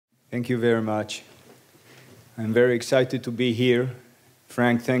Thank you very much. I'm very excited to be here.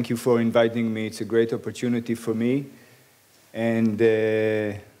 Frank, thank you for inviting me. It's a great opportunity for me. And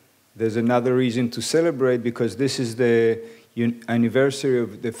there's another reason to celebrate, because this is the anniversary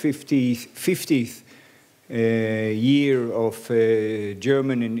of the 50th year of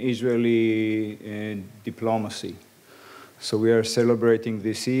German and Israeli diplomacy. So we are celebrating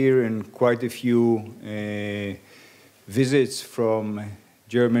this year, and quite a few visits from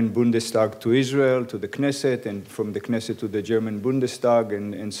German Bundestag to Israel, to the Knesset, and from the Knesset to the German Bundestag,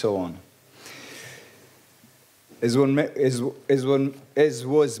 and so on. As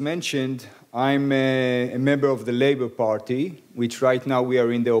was mentioned, I'm a member of the Labour Party, which right now we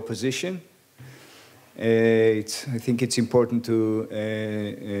are in the opposition. I think it's important to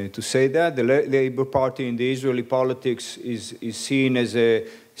say that. The Labour Party in the Israeli politics is seen as a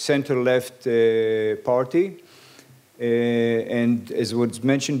center-left party. And as was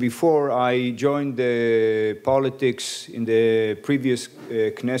mentioned before, I joined the politics in the previous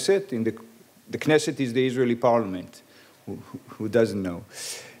Knesset. The Knesset is the Israeli parliament, who doesn't know.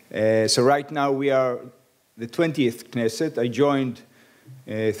 So right now we are the 20th Knesset. I joined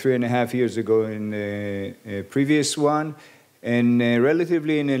 3.5 years ago in the previous one, and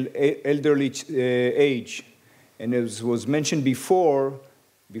relatively in an elderly age. And as was mentioned before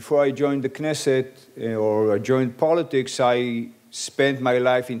I joined the Knesset, or I joined politics, I spent my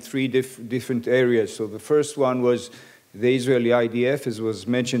life in three different areas. So the first one was the Israeli IDF. As was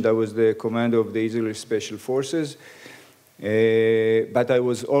mentioned, I was the commander of the Israeli Special Forces. But I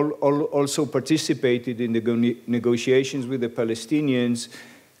was also participated in the negotiations with the Palestinians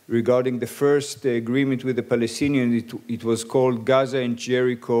regarding the first agreement with the Palestinians. It was called Gaza and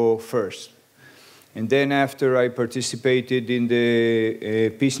Jericho First. And then after, I participated in the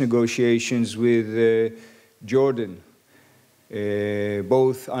peace negotiations with Jordan,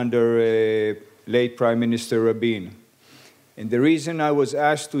 both under late Prime Minister Rabin. And the reason I was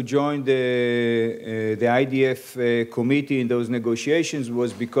asked to join the IDF committee in those negotiations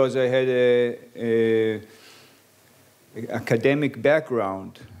was because I had an academic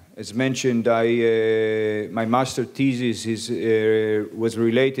background. As mentioned, my master thesis was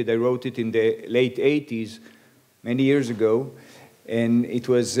related. I wrote it in the late 80s, many years ago, and it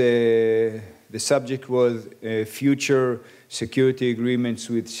was the subject was future security agreements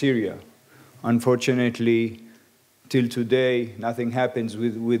with Syria. Unfortunately, till today, nothing happens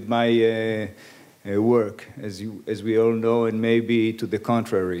with my work, as we all know, and maybe to the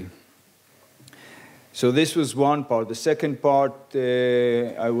contrary. So this was one part. The second part,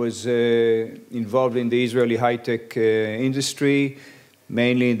 I was involved in the Israeli high-tech industry,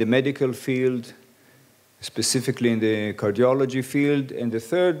 mainly in the medical field, specifically in the cardiology field. And the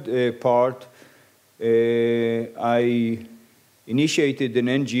third part, I initiated an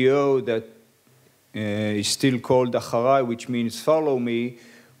NGO that is still called Acharai, which means follow me,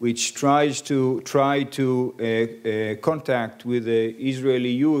 which try to contact with the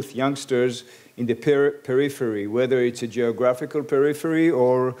Israeli youth, youngsters, in the periphery, whether it's a geographical periphery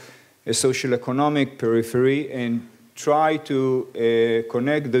or a social economic periphery, and try to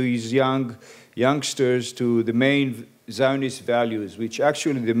connect these youngsters to the main Zionist values, which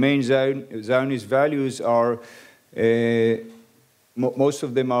actually the main Zionist values are, most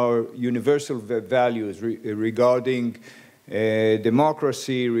of them are universal values regarding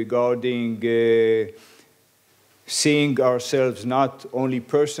democracy, regarding seeing ourselves not only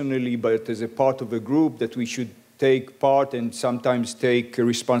personally, but as a part of a group, that we should take part and sometimes take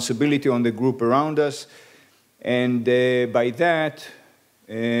responsibility on the group around us. And by that,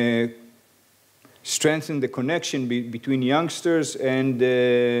 strengthen the connection between youngsters and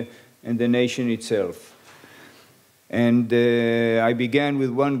the nation itself. And I began with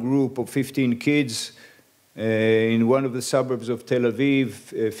one group of 15 kids in one of the suburbs of Tel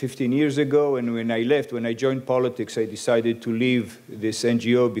Aviv 15 years ago. And when I joined politics, I decided to leave this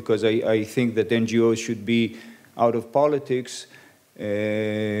NGO because I think that NGOs should be out of politics.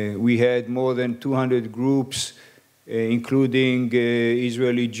 We had more than 200 groups, including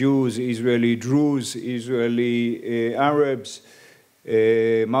Israeli Jews, Israeli Druze, Israeli Arabs,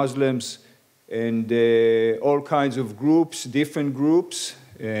 Muslims, and all kinds of groups, different groups.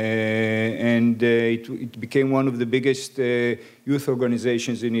 And it became one of the biggest youth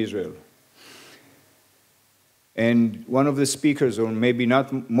organizations in Israel. And one of the speakers, or maybe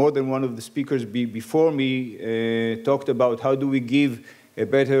not more than one of the speakers before me, talked about how do we give a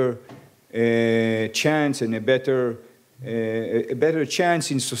better chance and a better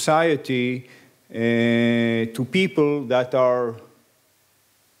chance in society to people that are,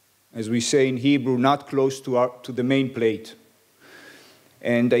 as we say in Hebrew, not close to the main plate.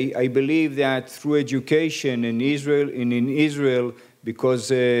 And I believe that through education in Israel,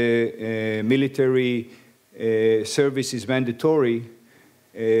 because military service is mandatory,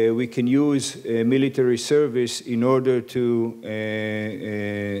 we can use military service in order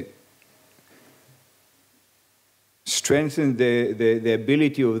to strengthen the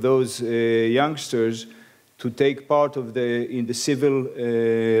ability of those youngsters to take part in the civil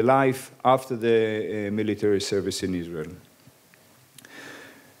life after the military service in Israel.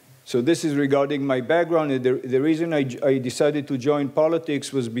 So this is regarding my background. And the reason I decided to join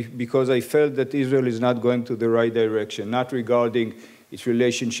politics was because I felt that Israel is not going to the right direction, not regarding its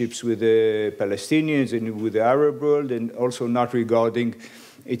relationships with the Palestinians and with the Arab world, and also not regarding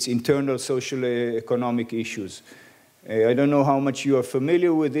its internal social economic issues. I don't know how much you are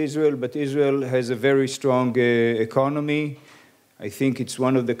familiar with Israel, but Israel has a very strong economy. I think it's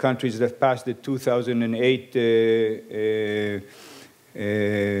one of the countries that passed the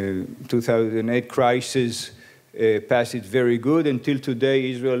 2008 crisis, passed it very good. Until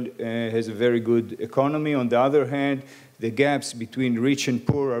today, Israel has a very good economy. On the other hand, the gaps between rich and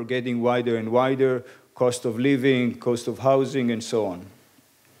poor are getting wider and wider, cost of living, cost of housing, and so on.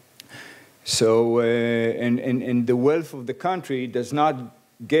 So, and the wealth of the country does not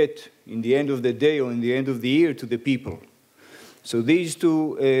get, in the end of the day or in the end of the year, to the people. So these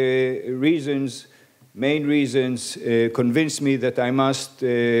two reasons, main reasons, convinced me that I must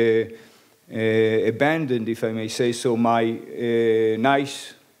abandon, if I may say so, my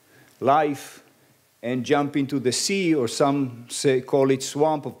nice life and jump into the sea, or some call it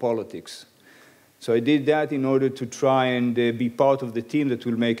swamp of politics. So I did that in order to try and be part of the team that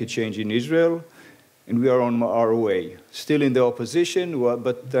will make a change in Israel, and we are on our way. Still in the opposition,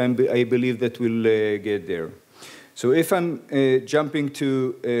 but I believe that we'll get there. So if I'm jumping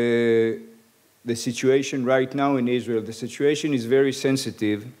to the situation right now in Israel, the situation is very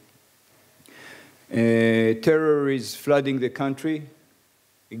sensitive. Terror is flooding the country.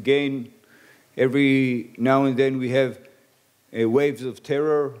 Again, every now and then we have waves of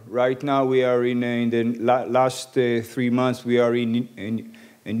terror. Right now we are in the last 3 months, we are in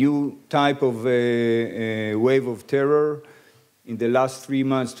a new type of wave of terror. In the last 3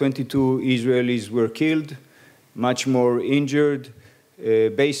 months, 22 Israelis were killed, much more injured.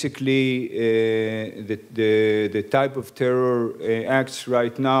 Basically, the type of terror acts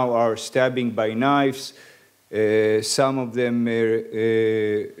right now are stabbing by knives, some of them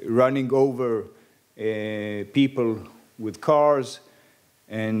running over people with cars,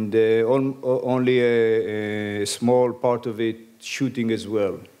 and only a small part of it shooting as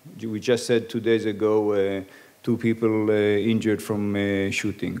well. We just said 2 days ago 2 people injured from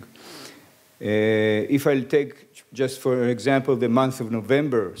shooting. If I'll take, just for example, the month of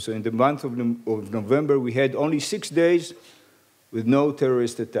November. So in the month of November, we had only 6 days with no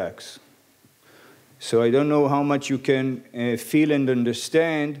terrorist attacks. So I don't know how much you can feel and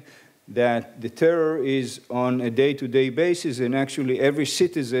understand that the terror is on a day-to-day basis, and actually every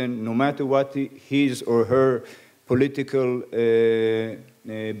citizen, no matter what his or her political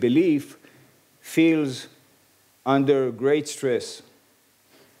belief, feels under great stress.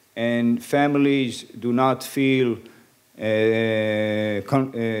 And families do not feel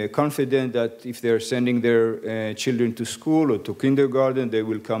confident that if they're sending their children to school or to kindergarten, they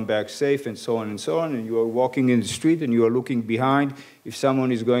will come back safe, and so on and so on. And you are walking in the street and you are looking behind if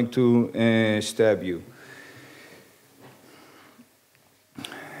someone is going to stab you.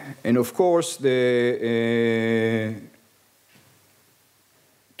 And of course,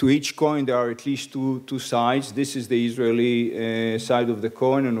 to each coin, there are at least two sides. This is the Israeli side of the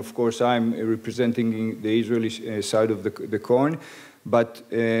coin, and of course, I'm representing the Israeli side of the coin. But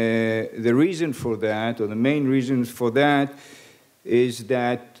the reason for that, or the main reason for that, is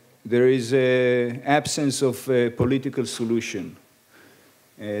that there is an absence of a political solution.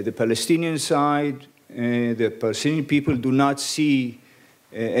 The Palestinian side, the Palestinian people do not see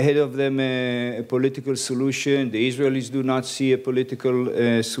ahead of them a political solution. The Israelis do not see a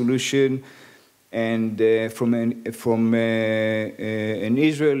political solution. And from an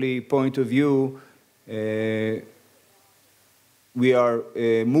Israeli point of view, we are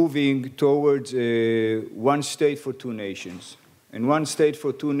moving towards one state for two nations. And one state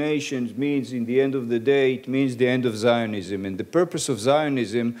for two nations means, in the end of the day, it means the end of Zionism. And the purpose of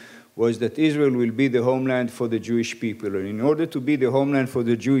Zionism was that Israel will be the homeland for the Jewish people. And in order to be the homeland for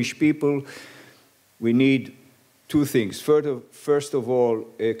the Jewish people, we need two things. First of all,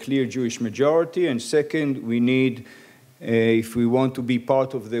 a clear Jewish majority. And second, we need, if we want to be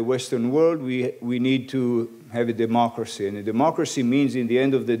part of the Western world, we need to have a democracy. And a democracy means, in the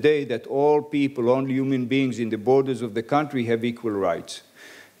end of the day, that all people, all human beings in the borders of the country have equal rights.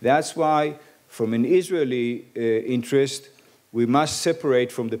 That's why, from an Israeli interest, we must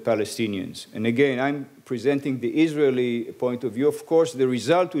separate from the Palestinians. And again, I'm presenting the Israeli point of view. Of course, the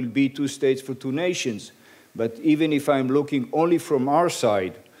result will be 2 states for 2 nations. But even if I'm looking only from our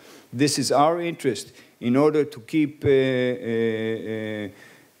side, this is our interest in order to keep the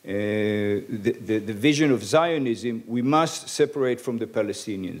vision of Zionism. We must separate from the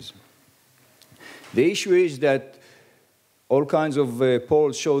Palestinians. The issue is that all kinds of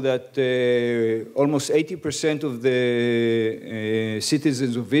polls show that almost 80% of the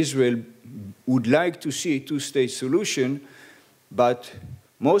citizens of Israel would like to see a 2-state solution, but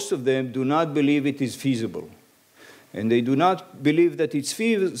most of them do not believe it is feasible. And they do not believe that it's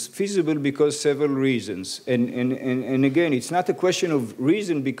feasible because several reasons. And again, it's not a question of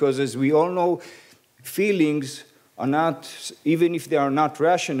reason, because as we all know, feelings are not, even if they are not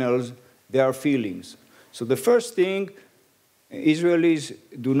rational, they are feelings. So the first thing, Israelis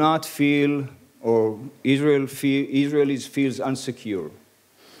do not feel, or Israelis feels insecure.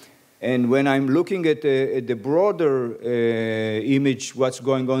 And when I'm looking at the broader image, what's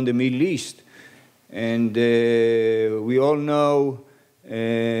going on in the Middle East, and we all know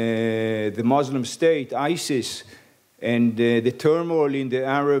the Muslim state, ISIS, and the turmoil in the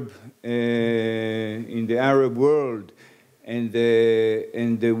Arab world, and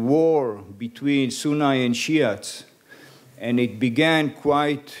the war between Sunni and Shiites. And it began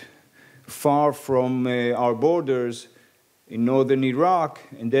quite far from our borders in northern Iraq,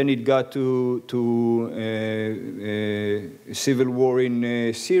 and then it got to civil war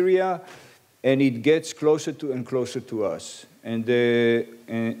in Syria, and it gets closer to and closer to us. And the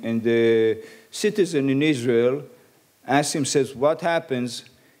citizen in Israel asks himself, what happens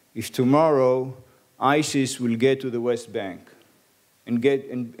if tomorrow ISIS will get to the West Bank and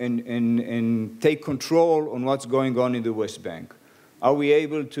take control on what's going on in the West Bank? Are we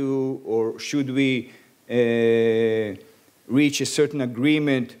able to, or should we reach a certain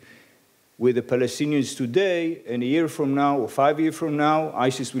agreement with the Palestinians today, and a year from now or 5 years from now,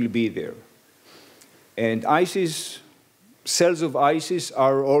 ISIS will be there? And cells of ISIS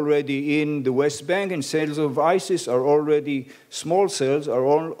are already in the West Bank, and cells of ISIS are already, small cells are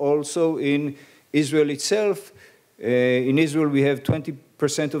also in Israel itself. In Israel, we have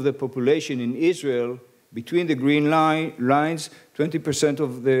 20% of the population in Israel. Between the green lines, 20%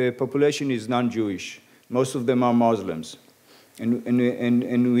 of the population is non-Jewish. Most of them are Muslims.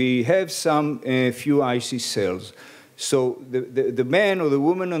 And we have some few ISIS cells. So the man or the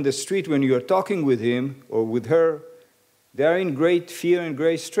woman on the street, when you are talking with him or with her, they are in great fear and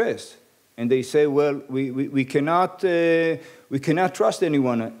great stress. And they say, well, we cannot trust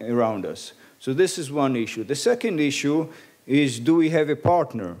anyone around us. So this is one issue. The second issue is, do we have a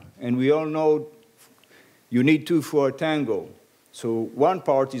partner? And we all know you need 2 for a tango. So one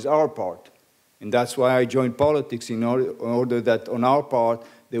part is our part. And that's why I joined politics, in order that on our part,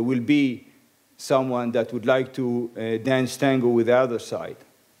 there will be someone that would like to dance tango with the other side.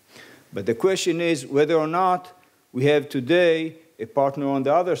 But the question is whether or not we have today a partner on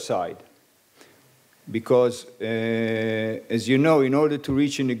the other side. Because, as you know, in order to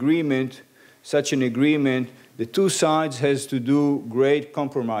reach an agreement, such an agreement, the 2 sides has to do great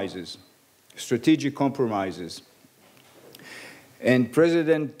compromises, strategic compromises. And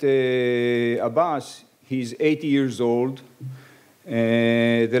President Abbas, he's 80 years old.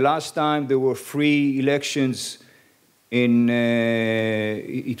 The last time there were free elections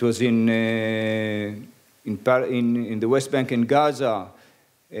it was in the West Bank and Gaza.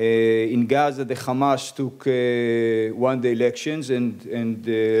 In Gaza, the Hamas won the elections, and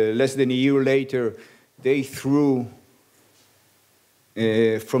less than a year later, they threw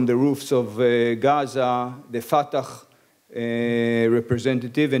from the roofs of Gaza the Fatah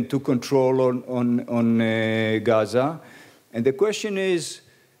representative and took control on Gaza. And the question is,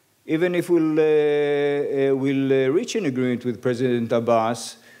 even if we'll reach an agreement with President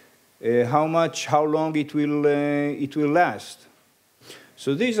Abbas, how long it will last?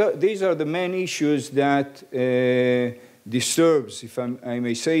 So these are the main issues that disturbs, if I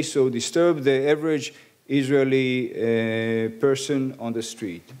may say so, disturb the average Israeli person on the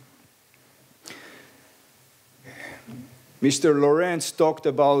street. Mr. Lawrence talked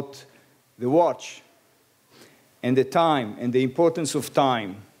about the watch and the time and the importance of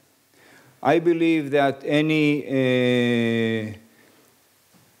time. I believe that any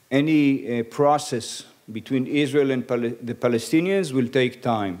process between Israel and the Palestinians will take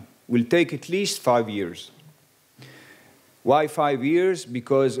time, will take at least 5 years. Why 5 years?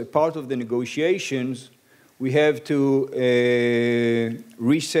 Because a part of the negotiations, we have to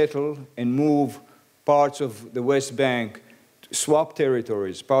resettle and move parts of the West Bank swap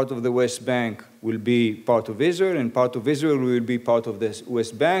territories. Part of the West Bank will be part of Israel, and part of Israel will be part of the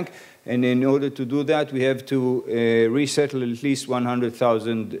West Bank. And in order to do that, we have to resettle at least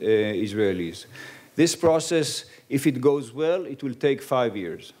 100,000 Israelis. This process, if it goes well, it will take 5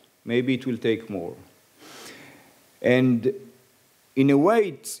 years. Maybe it will take more. And in a way,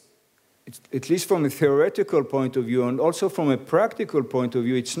 it's, at least from a theoretical point of view and also from a practical point of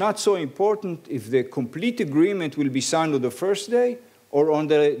view, it's not so important if the complete agreement will be signed on the first day or on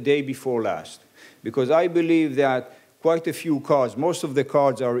the day before last. Because I believe that quite a few cards, most of the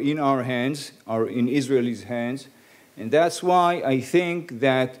cards are in our hands, are in Israelis' hands, and that's why I think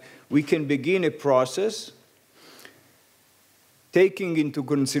that we can begin a process taking into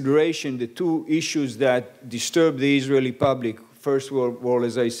consideration the two issues that disturb the Israeli public. First of all,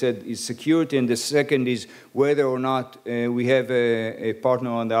 as I said, is security, and the second is whether or not we have a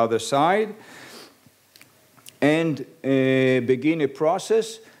partner on the other side, and begin a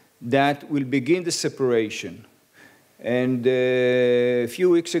process that will begin the separation. And a few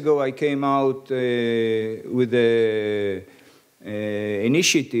weeks ago, I came out with an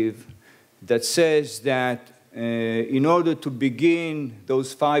initiative that says that in order to begin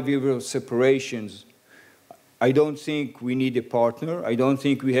those 5 years of separations, I don't think we need a partner. I don't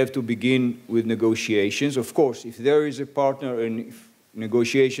think we have to begin with negotiations. Of course, if there is a partner and if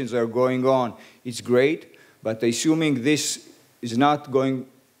negotiations are going on, it's great. But assuming this is not going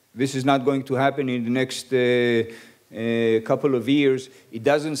to happen in the next couple of years, it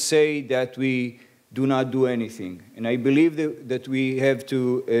doesn't say that we do not do anything. And I believe that we have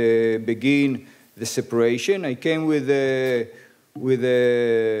to begin the separation. I came with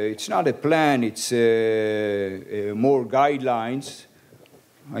it's not a plan, it's more guidelines.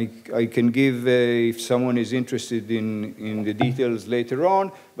 I can give, if someone is interested in the details later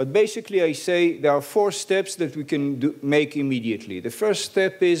on, but basically I say there are 4 steps that we can make immediately. The first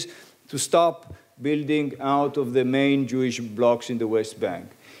step is to stop building out of the main Jewish blocks in the West Bank.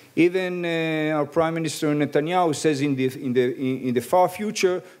 Even our Prime Minister Netanyahu says in the far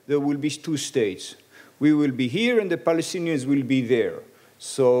future there will be 2 states. We will be here and the Palestinians will be there.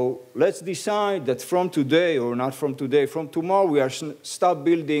 So let's decide that from today, or not from today, from tomorrow, we are stop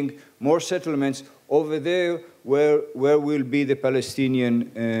building more settlements over there where will be the Palestinian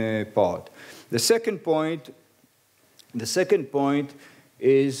part. The second point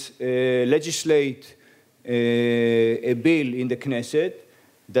is legislate a bill in the Knesset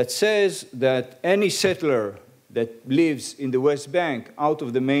that says that any settler that lives in the West Bank out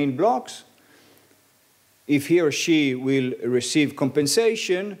of the main blocks, if he or she will receive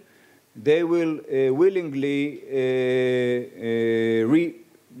compensation, they will willingly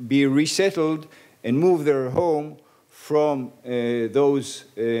be resettled and move their home from those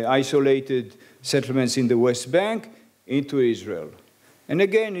isolated settlements in the West Bank into Israel. And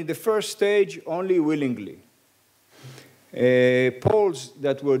again, in the first stage, only willingly. Polls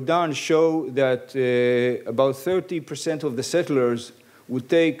that were done show that about 30% of the settlers would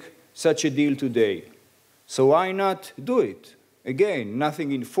take such a deal today. So why not do it? Again,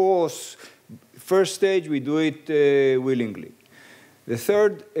 nothing in force. First stage, we do it willingly. The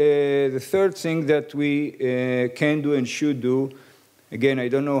third thing that we can do and should do, again, I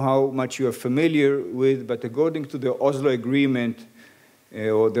don't know how much you are familiar with, but according to the Oslo Agreement,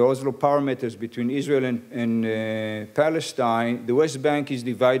 or the Oslo parameters between Israel and Palestine, the West Bank is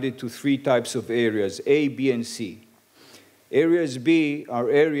divided to 3 types of areas, A, B, and C. Areas B are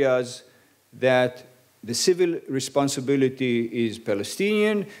areas that the civil responsibility is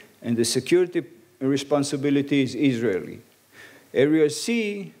Palestinian and the security responsibility is Israeli. Area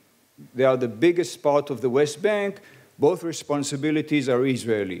C, they are the biggest part of the West Bank. Both responsibilities are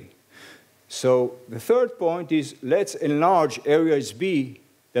Israeli. So the third point is let's enlarge areas B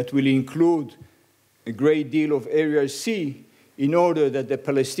that will include a great deal of area C in order that the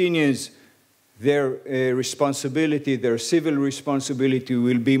Palestinians, their responsibility, their civil responsibility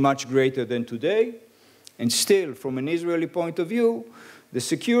will be much greater than today. And still, from an Israeli point of view, the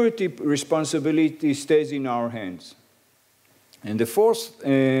security responsibility stays in our hands. And the fourth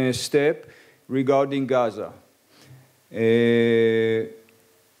step regarding Gaza.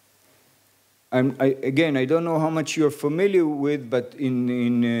 Again, I don't know how much you're familiar with, but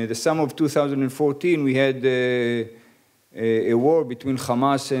in the summer of 2014, we had a war between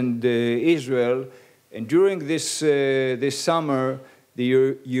Hamas and Israel. And during this summer, the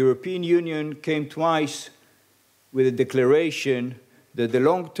European Union came twice with a declaration that the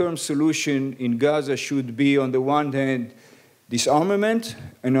long-term solution in Gaza should be, on the one hand, disarmament,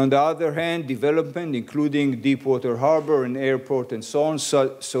 and on the other hand, development, including Deepwater Harbor and airport and so on,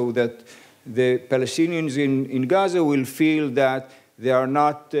 so that the Palestinians in Gaza will feel that they are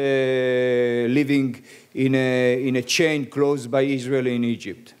not living in a chain closed by Israel and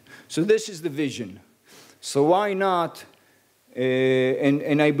Egypt. So this is the vision. So why not?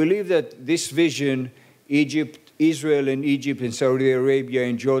 And I believe that this vision, Israel and Egypt and Saudi Arabia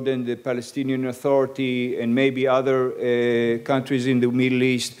and Jordan, the Palestinian Authority, and maybe other countries in the Middle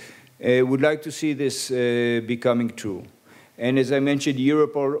East would like to see this becoming true. And as I mentioned,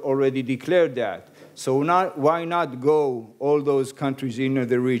 Europe already declared that. So why not go, all those countries in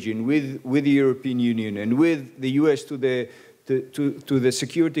the region, with the European Union and with the US to the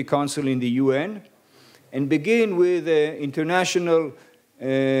Security Council in the UN, and begin with an international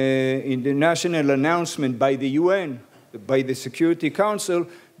announcement by the UN, by the Security Council,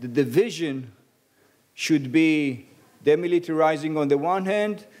 that the vision should be demilitarizing on the one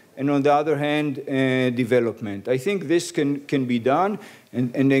hand, and on the other hand, development. I think this can be done.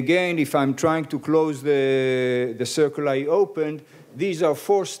 And again, if I'm trying to close the circle I opened, these are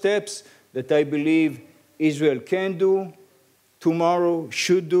 4 steps that I believe Israel can do, tomorrow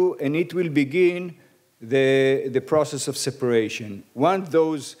should do, and it will begin the process of separation.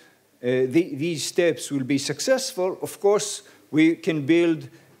 Once these steps will be successful, of course, we can build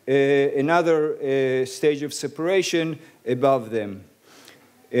another stage of separation above them.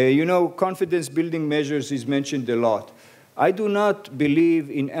 You know, confidence-building measures is mentioned a lot. I do not believe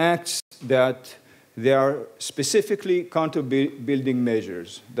in acts that they are specifically counter-building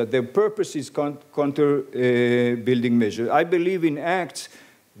measures, that their purpose is counter-building measures. I believe in acts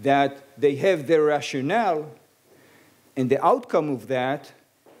that they have their rationale, and the outcome of that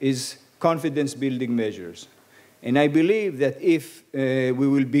is confidence-building measures. And I believe that if we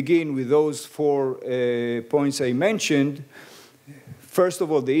will begin with those 4 points I mentioned, first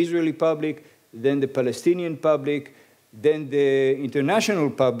of all, the Israeli public, then the Palestinian public, then the international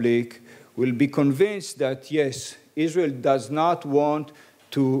public will be convinced that, yes, Israel does not want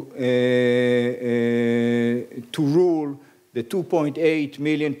to rule the 2.8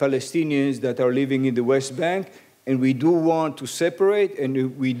 million Palestinians that are living in the West Bank, and we do want to separate,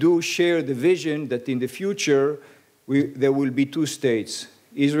 and we do share the vision that in the future there will be 2 states,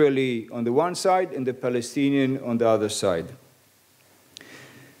 Israeli on the one side and the Palestinian on the other side.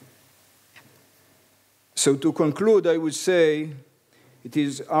 So to conclude, I would say it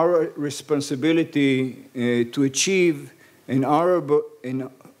is our responsibility to achieve an honorable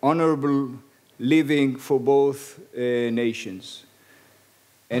living for both nations.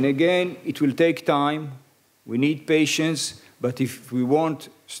 And again, it will take time. We need patience. But if we won't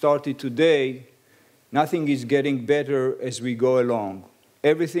start it today, nothing is getting better as we go along.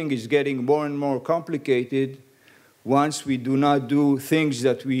 Everything is getting more and more complicated once we do not do things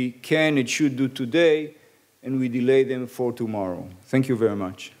that we can and should do today, and we delay them for tomorrow. Thank you very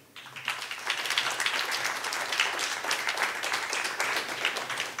much.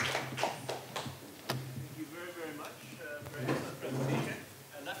 Thank you very, very much for an excellent presentation.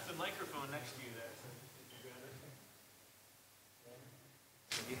 I left the microphone next to you there, so could you grab it?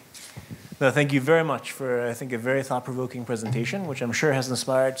 Thank you. No, thank you very much for, I think, a very thought-provoking presentation, which I'm sure has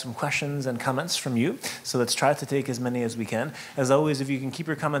inspired some questions and comments from you. So let's try to take as many as we can. As always, if you can keep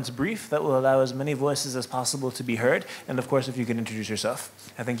your comments brief, that will allow as many voices as possible to be heard. And of course, if you can introduce yourself.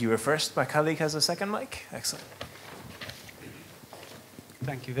 I think you were first. My colleague has a second mic. Excellent.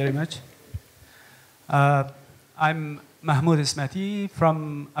 Thank you very much. I'm Mahmoud Ismati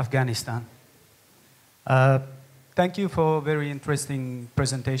from Afghanistan. Thank you for a very interesting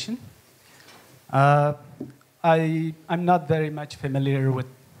presentation. I'm not very much familiar with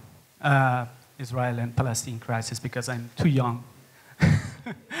Israel and Palestine crisis because I'm too young.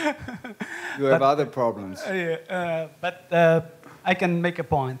 You have other problems. But I can make a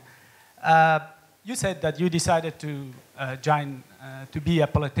point. You said that you decided to join, to be a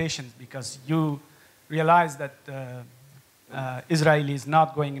politician because you realized that Israel is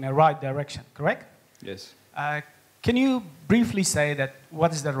not going in the right direction, correct? Yes. Can you briefly say that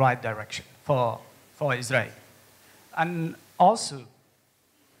what is the right direction for Israel? And also,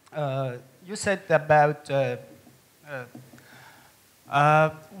 you said about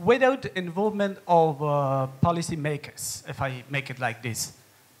without involvement of policymakers, if I make it like this,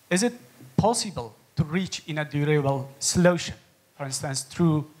 is it possible to reach in a durable solution, for instance,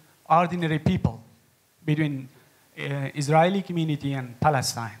 through ordinary people between Israeli community and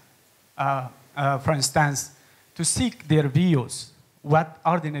Palestine? For instance, to seek their views, what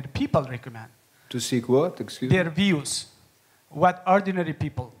ordinary people recommend. To seek what? Excuse me? Their views, what ordinary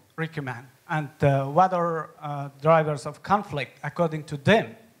people recommend, and what are drivers of conflict according to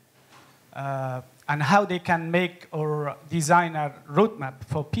them, and how they can make or design a roadmap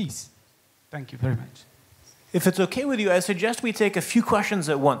for peace. Thank you very much. If it's okay with you, I suggest we take a few questions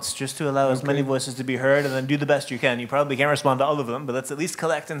at once, just to allow as many voices to be heard, and then do the best you can. You probably can't respond to all of them, but let's at least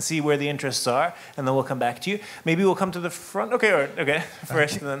collect and see where the interests are, and then we'll come back to you. Maybe we'll come to the front. Okay,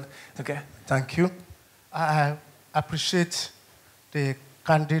 first, and then, okay. Thank you. I appreciate the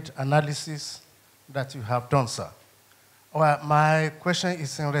candid analysis that you have done, sir. Well, my question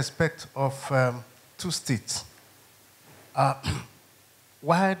is in respect of two states.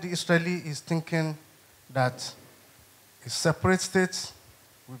 Why the Israeli is thinking that a separate state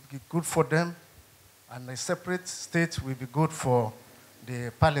will be good for them and a separate state will be good for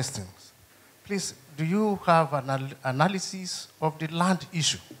the Palestinians. Please, do you have an analysis of the land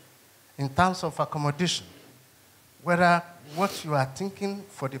issue in terms of accommodation, whether what you are thinking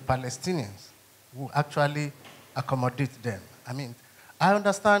for the Palestinians will actually accommodate them? I mean, I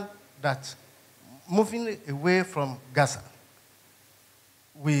understand that moving away from Gaza,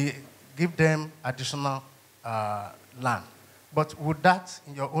 we give them additional land. But would that,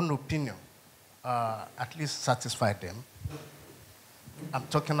 in your own opinion, at least satisfy them? I'm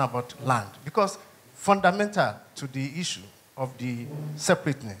talking about land. Because fundamental to the issue of the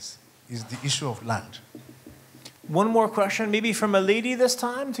separateness is the issue of land. One more question, maybe from a lady this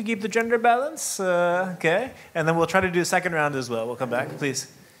time, to keep the gender balance. Okay, and then we'll try to do a second round as well. We'll come back, please.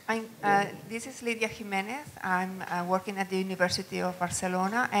 This is Lidia Jimenez. I'm working at the University of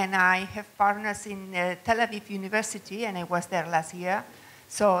Barcelona, and I have partners in Tel Aviv University, and I was there last year.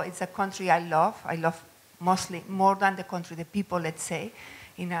 So it's a country I love. I love mostly more than the country, the people, let's say,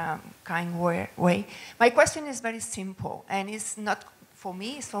 in a kind way. My question is very simple, and it's not for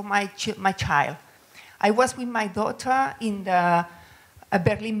me, it's for my child. I was with my daughter in the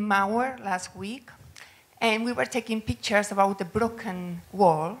Berlin Mauer last week, and we were taking pictures about the broken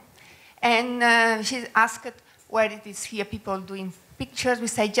wall. And she asked where it is here, people doing pictures. We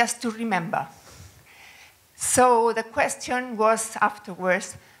say, just to remember. So the question was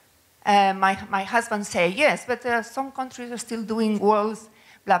afterwards, my husband said, yes, but some countries are still doing walls,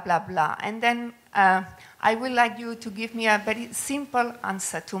 blah, blah, blah. And then I would like you to give me a very simple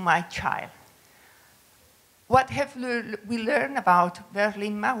answer to my child. What have we learned about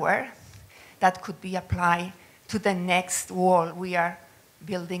Berlin Mauer that could be applied to the next wall we are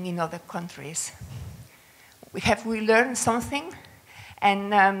building in other countries? Have we learned something?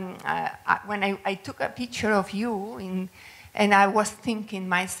 And when I took a picture of you, and I was thinking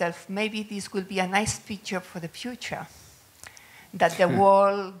myself, maybe this will be a nice picture for the future, that the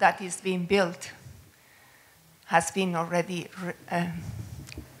wall that is being built has been already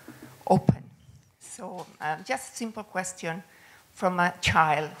open. So just a simple question from a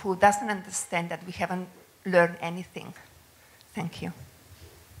child who doesn't understand that we haven't learned anything. Thank you.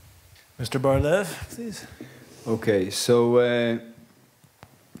 Mr. Bar-Lev, please. Okay, so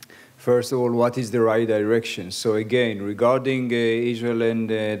first of all, what is the right direction? So again, regarding Israel and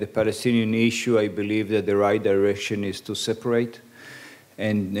the Palestinian issue, I believe that the right direction is to separate.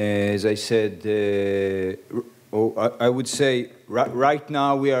 And as I said, I would say right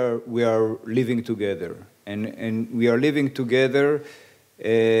now we are living together. And we are living together,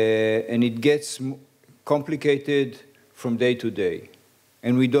 and it gets complicated from day to day.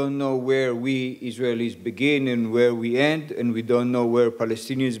 And we don't know where we Israelis begin and where we end, and we don't know where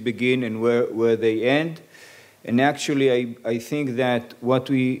Palestinians begin and where they end. And actually, I think that what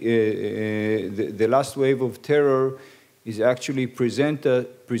the last wave of terror is actually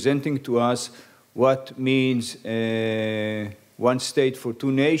presenting to us what means one state for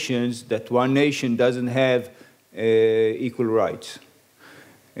two nations, that one nation doesn't have equal rights.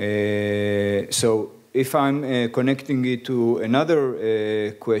 So if I'm connecting it to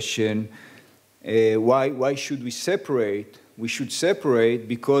another question, why should we separate? We should separate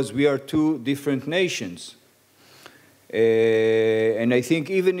because we are two different nations. And I think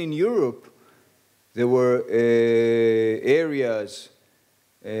even in Europe, there were areas,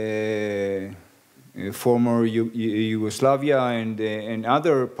 former Yugoslavia and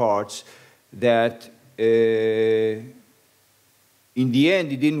other parts that in the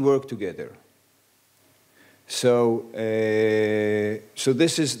end it didn't work together. So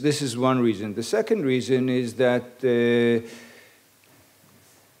this is one reason. The second reason is that the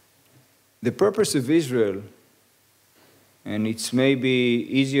purpose of Israel, and it's maybe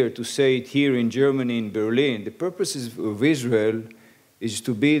easier to say it here in Germany, in Berlin, the purpose of Israel is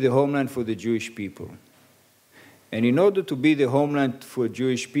to be the homeland for the Jewish people. And in order to be the homeland for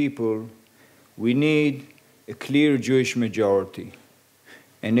Jewish people, we need a clear Jewish majority.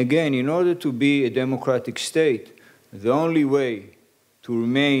 And again, in order to be a democratic state, the only way to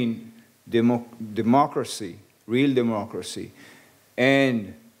remain democracy, real democracy,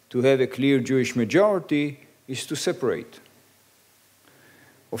 and to have a clear Jewish majority is to separate.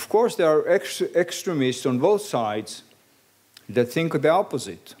 Of course, there are extremists on both sides that think the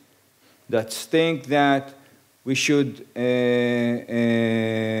opposite, that think that we should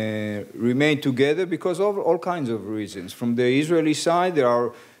remain together because of all kinds of reasons. From the Israeli side, there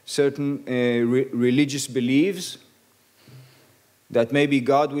are certain religious beliefs that maybe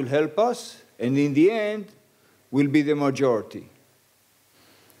God will help us, and in the end, we'll be the majority.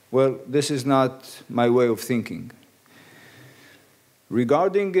 Well, this is not my way of thinking.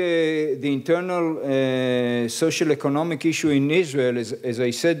 Regarding the internal social economic issue in Israel, as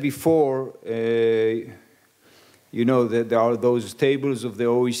I said before, you know that there are those tables of the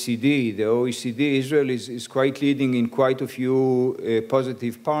OECD. The OECD, Israel is quite leading in quite a few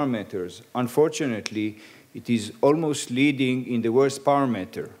positive parameters. Unfortunately, it is almost leading in the worst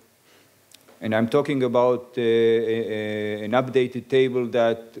parameter. And I'm talking about an updated table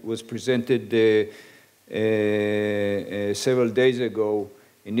that was presented several days ago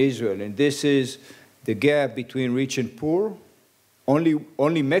in Israel. And this is the gap between rich and poor.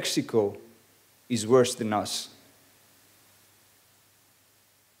 Only Mexico is worse than us.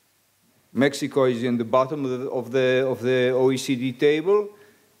 Mexico is in the bottom of the OECD table,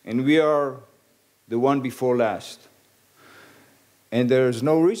 and we are the one before last. And there's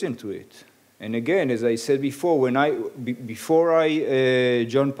no reason to it. And again, as I said before, before I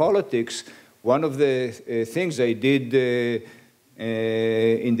joined politics, one of the things I did in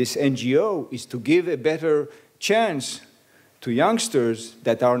this NGO is to give a better chance to youngsters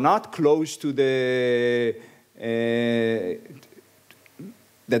that are not close to the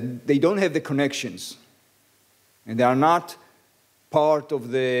that they don't have the connections, and they are not part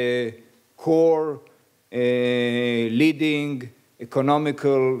of the core leading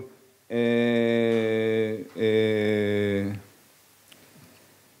economical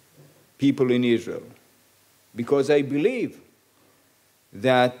people in Israel. Because I believe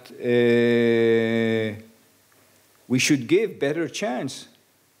that we should give better chance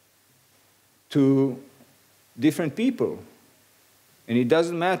to different people. And it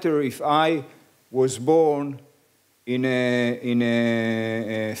doesn't matter if I was born in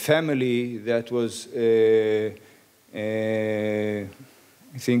a family that was, I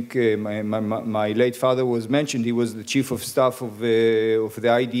think my late father was mentioned. He was the chief of staff of the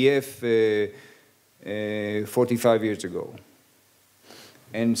IDF 45 years ago.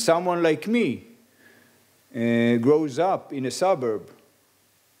 And someone like me grows up in a suburb,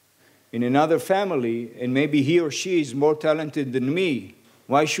 in another family, and maybe he or she is more talented than me.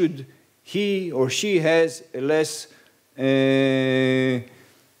 Why should he or she has a less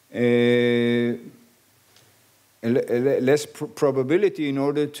probability in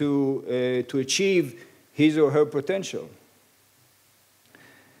order to achieve his or her potential?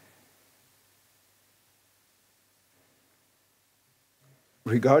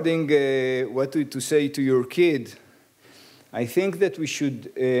 Regarding what to say to your kid, I think that we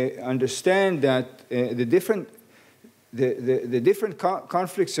should understand that the different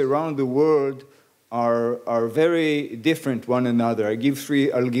conflicts around the world are very different one another. I'll give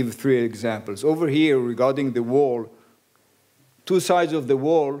three examples. Over here, regarding the wall, two sides of the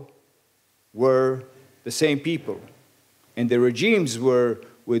wall were the same people, and the regimes were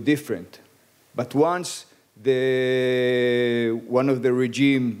different. But once one of the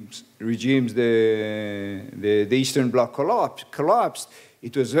regimes, the Eastern Bloc collapsed,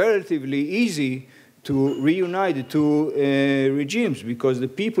 it was relatively easy to reunite the two regimes because the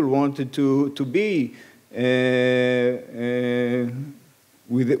people wanted to be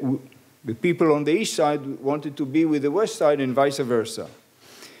with the people on the east side wanted to be with the west side and vice versa.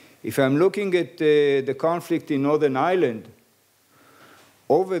 If I'm looking at the conflict in Northern Ireland,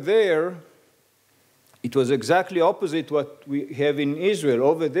 over there, it was exactly opposite what we have in Israel.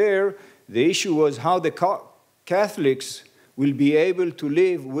 Over there, the issue was how the Catholics will be able to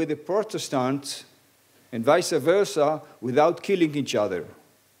live with the Protestants and vice versa without killing each other.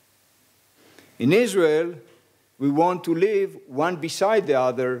 In Israel, we want to live one beside the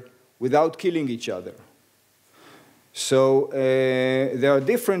other without killing each other. So there are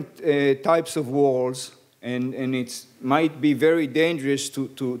different types of wars, and it might be very dangerous to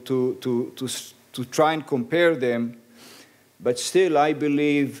try and compare them, but still I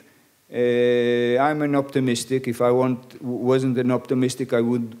believe I'm an optimistic. If I wasn't an optimistic, I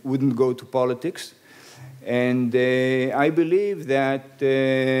wouldn't go to politics. And I believe that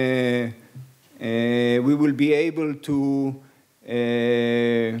we will be able to,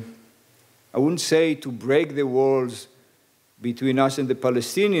 I wouldn't say to break the walls between us and the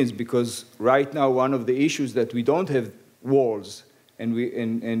Palestinians, because right now one of the issues that we don't have walls,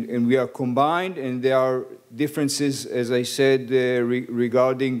 and we are combined, and there are differences, as I said,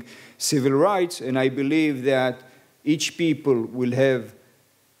 regarding civil rights, and I believe that each people will have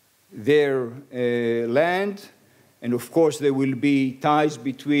their land, and of course there will be ties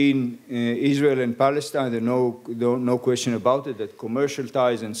between Israel and Palestine. There's no question about it, that commercial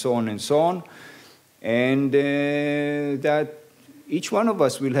ties and so on and so on, and that each one of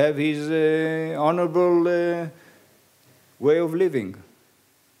us will have his honorable way of living.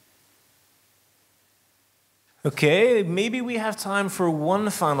 Okay, maybe we have time for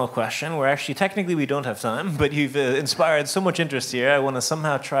one final question, where actually technically we don't have time, but you've inspired so much interest here. I want to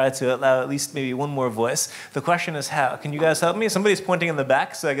somehow try to allow at least maybe one more voice. The question is how? Can you guys help me? Somebody's pointing in the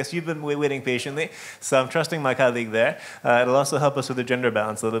back, so I guess you've been waiting patiently. So I'm trusting my colleague there. It'll also help us with the gender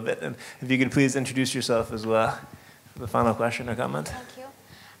balance a little bit. And if you could please introduce yourself as well. The final question or comment. Thank you.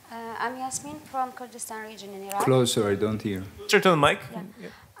 I'm Yasmin from Kurdistan region in Iraq. Closer, I don't hear. Sure, to the mic. Yeah.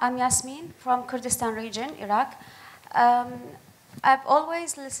 I'm Yasmin from Kurdistan region, Iraq. I've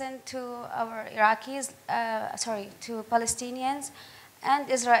always listened to our Iraqis, to Palestinians and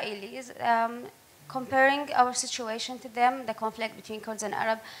Israelis, comparing our situation to them, the conflict between Kurds and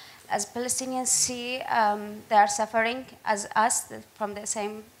Arab. As Palestinians see, they are suffering as us from the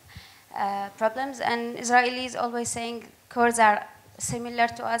same problems, and Israelis always saying Kurds are similar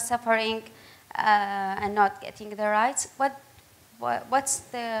to us, suffering and not getting their rights. What's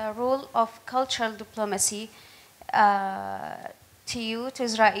the role of cultural diplomacy to you, to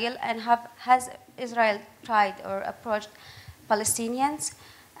Israel, and has Israel tried or approached Palestinians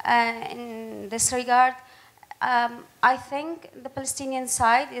in this regard? I think the Palestinian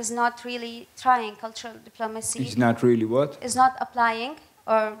side is not really trying cultural diplomacy. It's not really what? Is not applying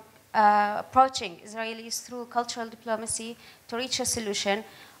or approaching Israelis through cultural diplomacy to reach a solution,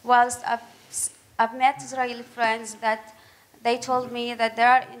 whilst I've met Israeli friends that they told me that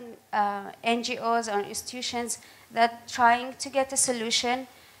there are NGOs or institutions that trying to get a solution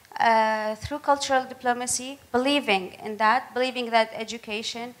through cultural diplomacy, believing that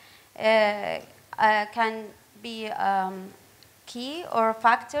education can be key or a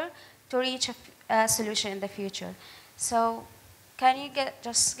factor to reach a solution in the future. So can you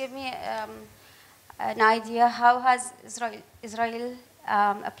just give me an idea how has Israel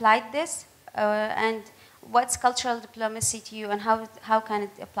applied this, and what's cultural diplomacy to you, and how can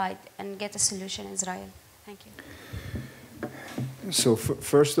it apply and get a solution in Israel? Thank you. So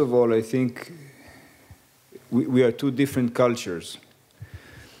first of all, I think we are two different cultures,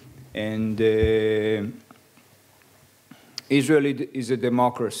 and Israel is a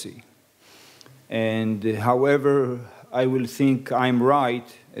democracy, and however I will think I'm right,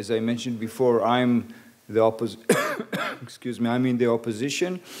 as I mentioned before, I'm the excuse me, I'm in the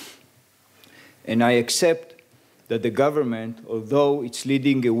opposition, and I accept that the government, although it's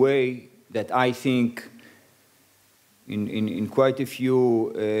leading a way that I think in quite a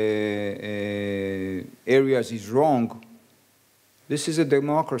few areas is wrong, this is a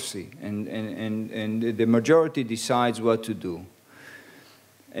democracy, and the majority decides what to do.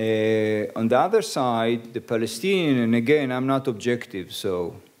 On the other side, the Palestinian, and again, I'm not objective,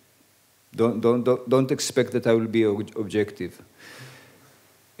 so don't expect that I will be objective.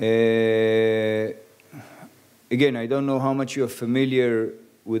 Again, I don't know how much you're familiar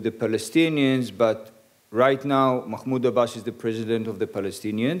with the Palestinians, but right now, Mahmoud Abbas is the president of the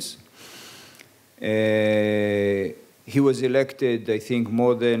Palestinians. He was elected, I think,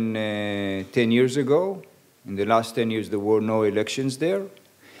 more than 10 years ago. In the last 10 years, there were no elections there.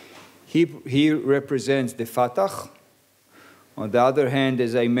 He represents the Fatah. On the other hand,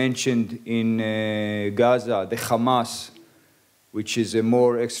 as I mentioned, in Gaza, the Hamas, which is a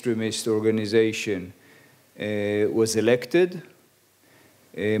more extremist organization, was elected.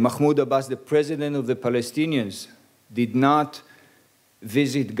 Mahmoud Abbas, the president of the Palestinians, did not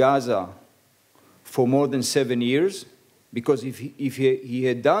visit Gaza for more than 7 years, because if he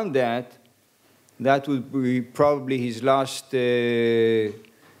had done that, that would be probably his last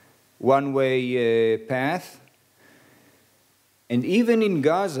one-way path. And even in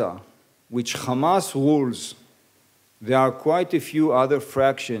Gaza, which Hamas rules, there are quite a few other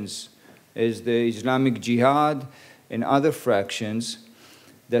fractions, as the Islamic Jihad and other fractions,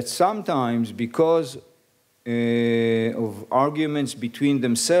 that sometimes, because of arguments between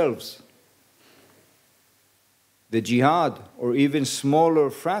themselves, the Jihad or even smaller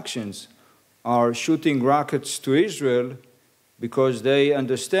fractions are shooting rockets to Israel because they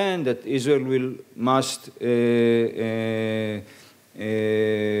understand that Israel must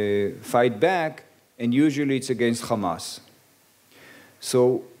fight back, and usually it's against Hamas.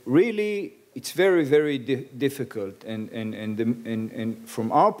 So really, it's very, very difficult. And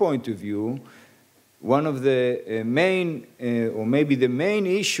from our point of view, one of the main, or maybe the main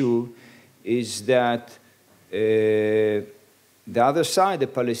issue is that the other side, the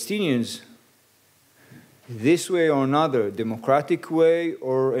Palestinians, this way or another, democratic way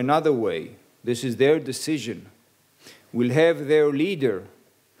or another way, this is their decision, will have their leader,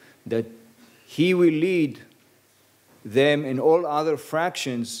 that he will lead them, and all other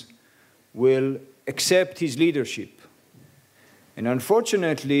fractions will accept his leadership. And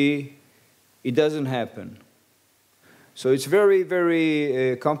unfortunately, it doesn't happen. So it's very,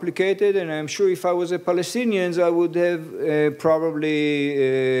 very complicated, and I'm sure if I was a Palestinian, I would have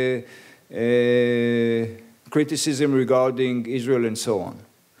probably criticism regarding Israel and so on.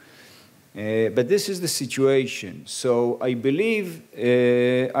 But this is the situation. So I believe,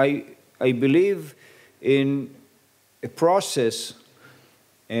 I believe in a process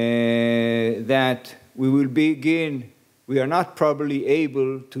that we will begin. We are not probably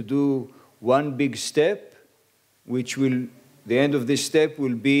able to do one big step, which will, the end of this step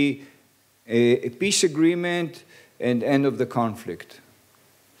will be a peace agreement and end of the conflict,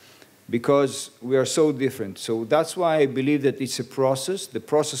 because we are so different. So that's why I believe that it's a process. The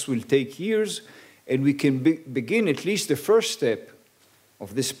process will take years, and we can begin at least the first step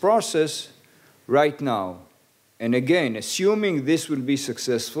of this process right now. And again, assuming this will be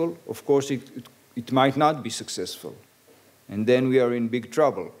successful, of course it might not be successful, and then we are in big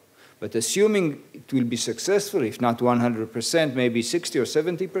trouble. But assuming it will be successful, if not 100%, maybe 60 or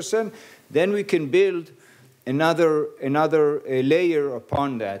 70%, then we can build another layer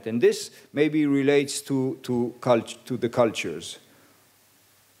upon that. And this maybe relates to the cultures.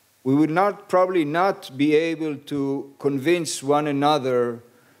 We will probably not be able to convince one another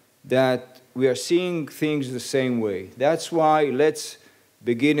that we are seeing things the same way. That's why let's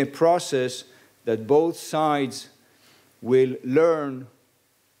begin a process that both sides will learn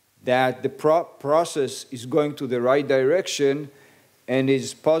that the process is going to the right direction and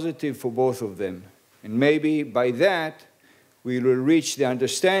is positive for both of them. And maybe by that, we will reach the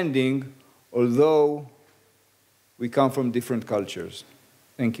understanding, although we come from different cultures.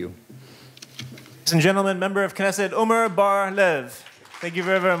 Thank you. Ladies and gentlemen, member of Knesset, Omer Bar-Lev. Thank you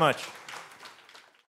very, very much.